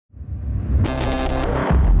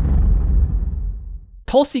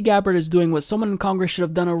Tulsi Gabbard is doing what someone in Congress should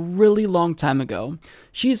have done a really long time ago.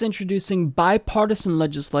 She is introducing bipartisan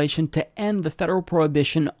legislation to end the federal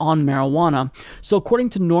prohibition on marijuana. So according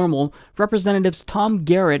to Normal, Representatives Tom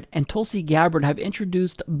Garrett and Tulsi Gabbard have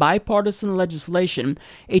introduced bipartisan legislation,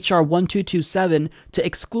 H.R. 1227, to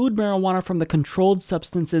exclude marijuana from the Controlled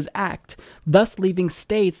Substances Act, thus leaving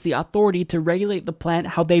states the authority to regulate the plant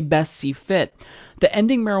how they best see fit. The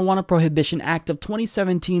Ending Marijuana Prohibition Act of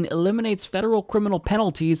 2017 eliminates federal criminal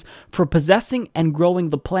penalties for possessing and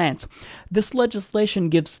growing the plant. This legislation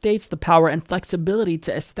gives states the power and flexibility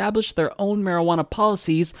to establish their own marijuana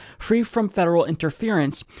policies free from federal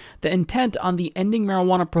interference. The intent on the Ending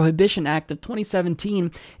Marijuana Prohibition Act of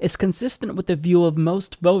 2017 is consistent with the view of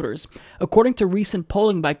most voters. According to recent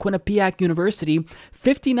polling by Quinnipiac University,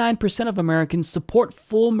 59% of Americans support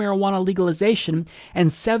full marijuana legalization,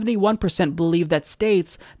 and 71% believe that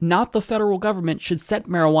states, not the federal government, should set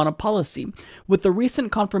marijuana policy. With the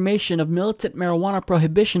recent confirmation of militant marijuana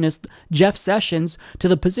prohibitionist Jeff Sessions to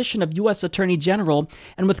the position of U.S. Attorney General,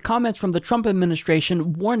 and with comments from the Trump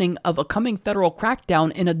administration warning of a coming federal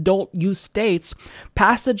crackdown in adult use states,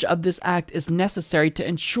 passage of this act is necessary to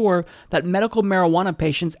ensure that medical marijuana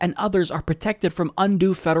patients and others are protected from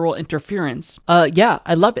undue federal interference. Yeah,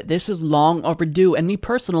 I love it. This is long overdue, and me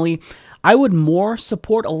personally, I would more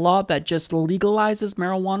support a law that just legalizes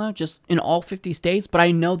marijuana just in all 50 states, but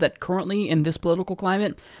I know that currently in this political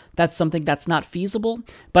climate, that's something that's not feasible.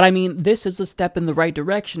 But I mean, this is a step in the right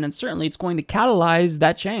direction, and certainly it's going to catalyze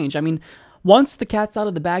that change. I mean, once the cat's out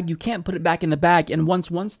of the bag, you can't put it back in the bag, and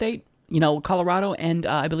once one state, Colorado and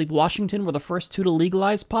I believe Washington were the first two to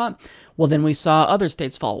legalize pot, well, then we saw other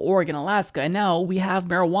states fall, Oregon, Alaska, and now we have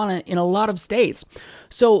marijuana in a lot of states.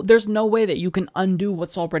 So there's no way that you can undo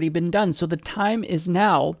what's already been done. So the time is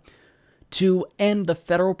now to end the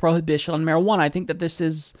federal prohibition on marijuana. I think that this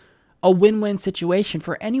is a win-win situation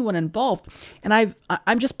for anyone involved. And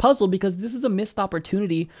I'm just puzzled because this is a missed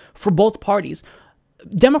opportunity for both parties.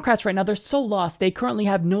 Democrats right now, they're so lost. They currently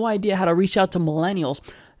have no idea how to reach out to millennials.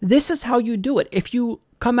 This is how you do it. If you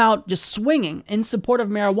come out just swinging in support of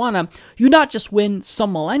marijuana, you not just win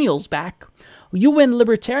some millennials back, you win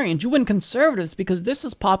libertarians, you win conservatives, because this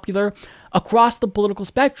is popular across the political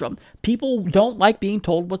spectrum. People don't like being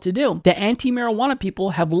told what to do. The anti-marijuana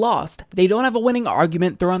people have lost. They don't have a winning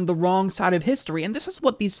argument. They're on the wrong side of history. And this is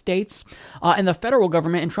what these states and the federal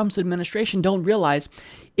government and Trump's administration don't realize.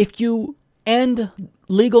 If you end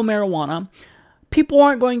legal marijuana, people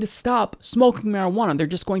aren't going to stop smoking marijuana. They're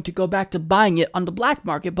just going to go back to buying it on the black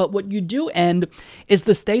market. But what you do end is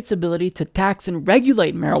the state's ability to tax and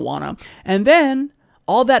regulate marijuana. And then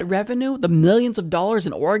all that revenue, the millions of dollars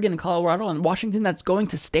in Oregon and Colorado and Washington that's going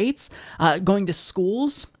to states, going to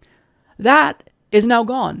schools, that is now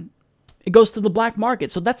gone. It goes to the black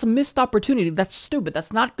market. So that's a missed opportunity. That's stupid.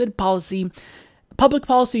 That's not good policy. Public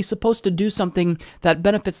policy is supposed to do something that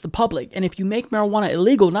benefits the public. And if you make marijuana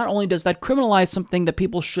illegal, not only does that criminalize something that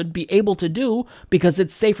people should be able to do because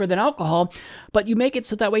it's safer than alcohol, but you make it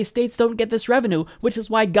so that way states don't get this revenue, which is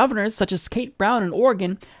why governors such as Kate Brown in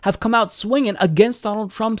Oregon have come out swinging against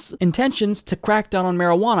Donald Trump's intentions to crack down on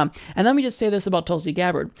marijuana. And let me just say this about Tulsi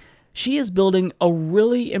Gabbard. She is building a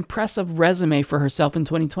really impressive resume for herself in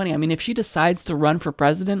 2020. I mean, if she decides to run for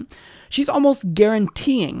president, she's almost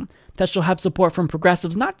guaranteeing that she'll have support from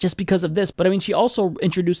progressives, not just because of this, but I mean, she also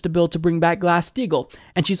introduced a bill to bring back Glass-Steagall,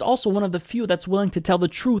 and she's also one of the few that's willing to tell the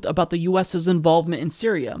truth about the U.S.'s involvement in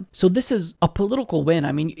Syria. So this is a political win.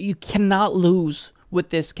 I mean, you cannot lose with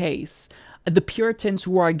this case. The Puritans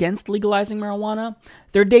who are against legalizing marijuana,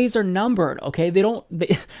 their days are numbered, okay?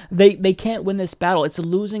 They can't win this battle. It's a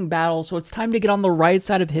losing battle, so it's time to get on the right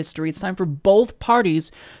side of history. It's time for both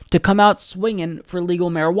parties to come out swinging for legal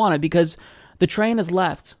marijuana, because the train has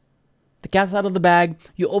left. The cat's out of the bag.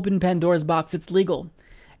 You open Pandora's box. It's legal.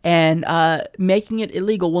 And making it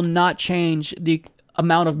illegal will not change the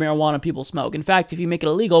amount of marijuana people smoke. In fact, if you make it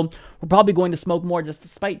illegal, we're probably going to smoke more just to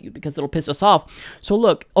spite you because it'll piss us off. So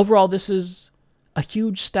look, overall, this is a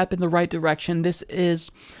huge step in the right direction. This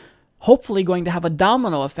is hopefully going to have a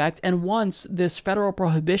domino effect. And once this federal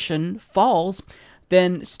prohibition falls,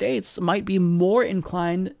 then states might be more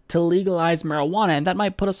inclined to legalize marijuana, and that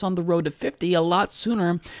might put us on the road to 50 a lot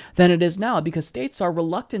sooner than it is now, because states are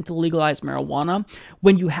reluctant to legalize marijuana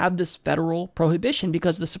when you have this federal prohibition,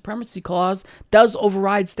 because the Supremacy Clause does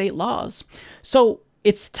override state laws. So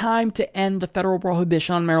it's time to end the federal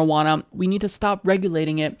prohibition on marijuana. We need to stop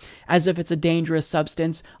regulating it as if it's a dangerous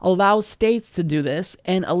substance, allow states to do this,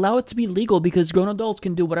 and allow it to be legal, because grown adults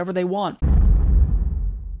can do whatever they want.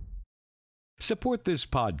 Support this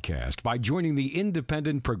podcast by joining the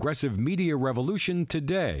independent progressive media revolution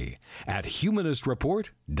today at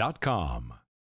humanistreport.com.